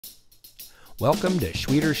Welcome to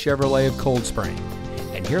Schwieters Chevrolet of Cold Spring.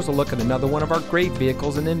 And here's a look at another one of our great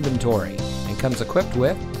vehicles in inventory, and comes equipped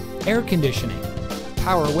with air conditioning,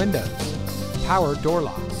 power windows, power door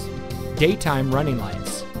locks, daytime running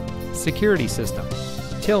lights, security system,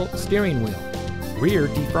 tilt steering wheel, rear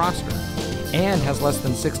defroster, and has less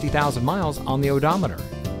than 60,000 miles on the odometer.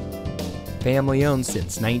 Family owned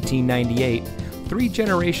since 1998, 3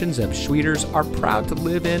 generations of Schwieters are proud to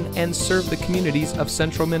live in and serve the communities of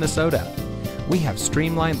central Minnesota. We have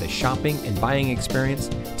streamlined the shopping and buying experience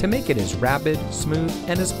to make it as rapid, smooth,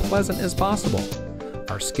 and as pleasant as possible.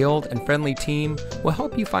 Our skilled and friendly team will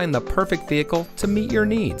help you find the perfect vehicle to meet your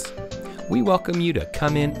needs. We welcome you to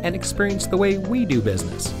come in and experience the way we do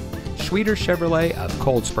business. Schwieters Chevrolet of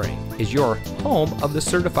Cold Spring is your home of the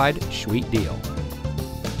certified Schwiet deal.